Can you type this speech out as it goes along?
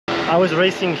I was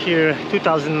racing here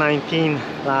 2019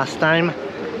 last time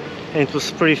and it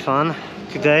was pretty fun.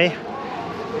 Today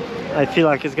I feel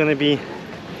like it's gonna be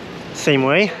same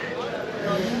way,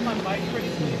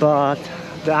 but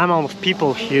the amount of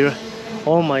people here,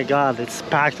 oh my god, it's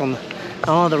packed on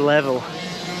another level.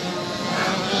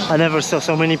 I never saw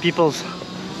so many people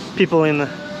in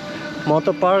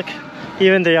Motopark.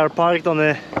 Even they are parked on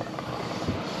a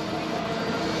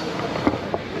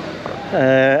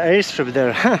airstrip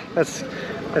there.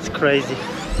 That's crazy.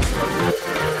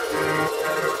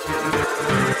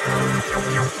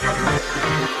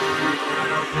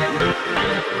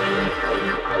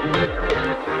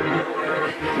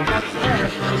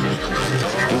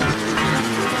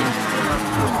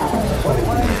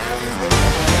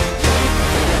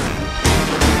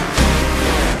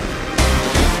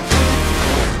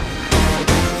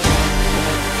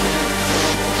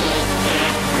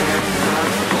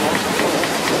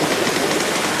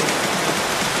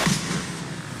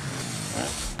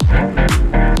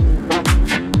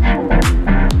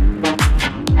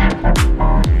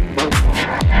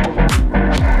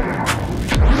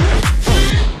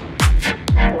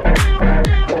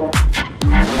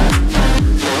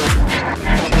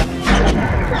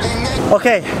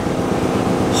 Okay,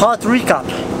 hot recap.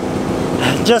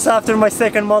 Just after my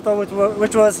second moto,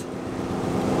 which was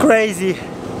crazy.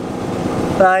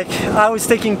 Like, I was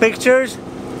taking pictures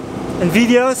and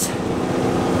videos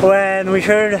when we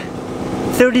heard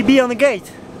 30B on the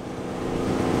gate.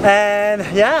 And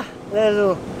yeah,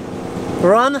 little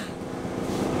run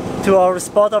to our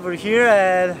spot over here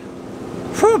and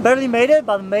whew, barely made it,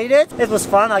 but made it. It was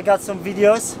fun. I got some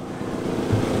videos.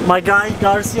 My guy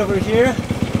Darcy over here.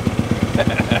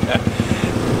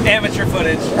 Amateur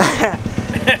footage.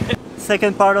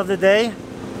 Second part of the day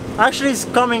actually is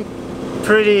coming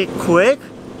pretty quick.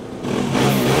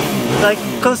 Like,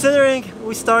 considering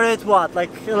we started what,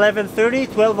 like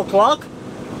 11:30, 12 o'clock.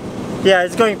 Yeah,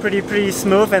 it's going pretty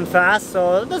smooth and fast,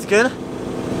 so that's good.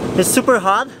 It's super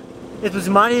hot. It was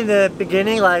muddy in the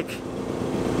beginning, like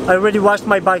I already washed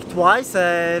my bike twice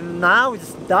and now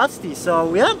it's dusty,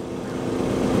 so yeah,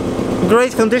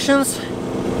 great conditions.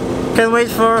 Can't wait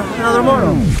for another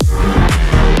moto.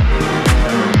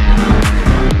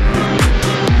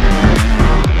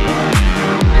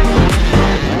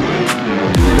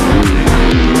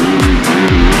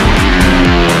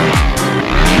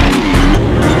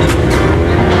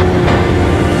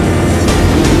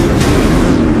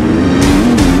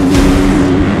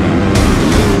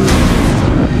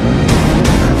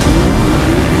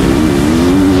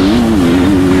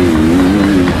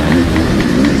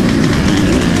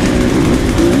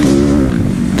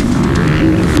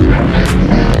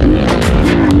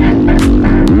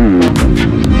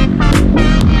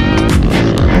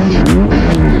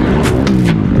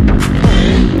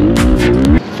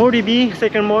 40B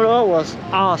second moto was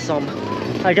awesome.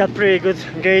 I got pretty good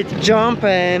gate jump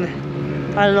and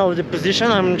I don't know the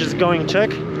position, I'm just going check.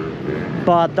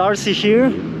 But Darcy here,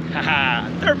 Haha,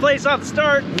 third place off the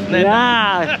start.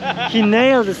 yeah, he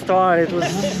nailed the start. It was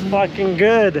fucking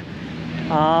good.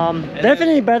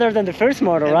 Definitely better than the first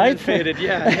moto, right? Faded,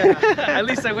 yeah. At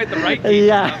least I went the right gate.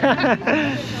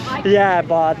 Yeah. Yeah,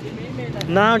 but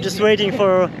now just waiting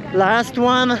for last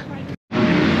one.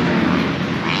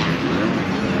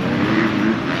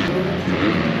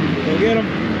 Go get him.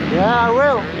 Yeah, I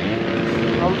will.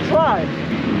 I'll try.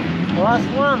 Last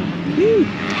one. Woo.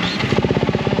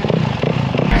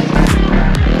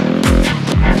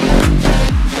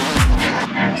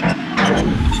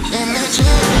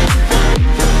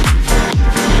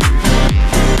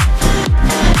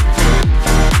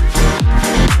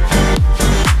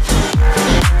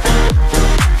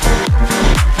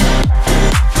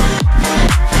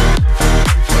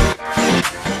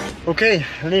 Okay,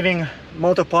 leaving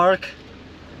Motopark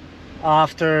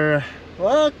after,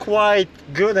 well, quite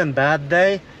good and bad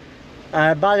day.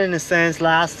 Bad in a sense,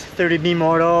 last 30B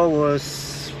moto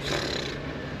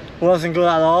wasn't good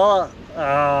at all.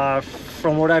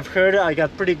 From what I've heard, I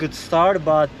got pretty good start,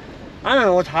 but I don't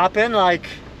know what happened. Like,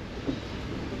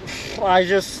 I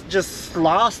just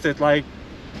lost it. Like,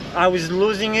 I was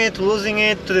losing it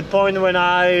to the point when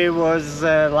I was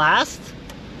last.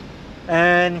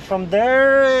 And from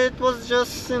there it was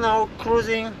just, you know,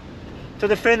 cruising to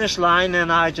the finish line,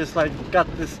 and I just like got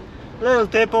this little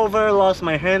tip over, lost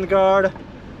my handguard.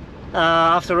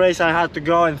 After race I had to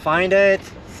go and find it,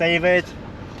 save it.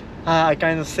 I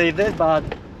kind of saved it, but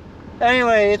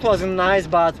anyway, it wasn't nice.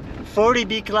 But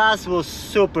 40B class was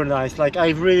super nice. Like, I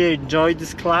really enjoyed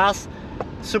this class.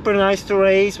 Super nice to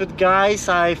race with guys.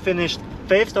 I finished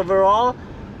 5th overall,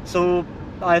 so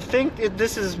I think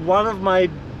this is one of my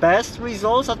best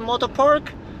results at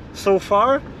Motopark so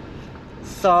far.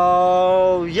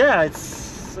 So yeah,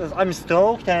 I'm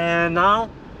stoked. And now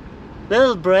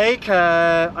little break.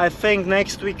 I think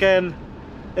next weekend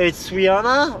it's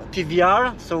Vienna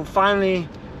TVR, so finally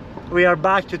we are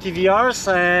back to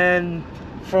TVRs, and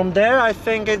from there I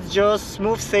think it's just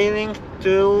smooth sailing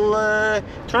to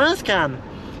Transcam.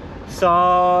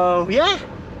 So yeah,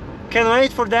 can't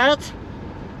wait for that.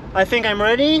 I think I'm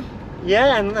ready.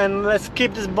 Yeah, and let's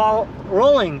keep this ball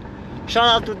rolling. Shout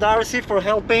out to Darcy for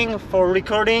helping, for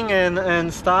recording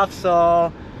and stuff.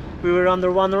 So we were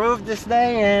under one roof this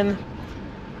day, and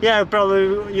yeah,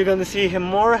 probably you're gonna see him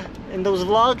more in those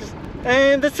vlogs.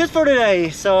 And that's it for today.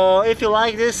 So if you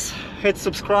like this, hit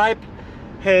subscribe,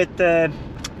 hit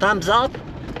thumbs up,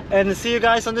 and see you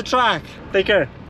guys on the track. Take care.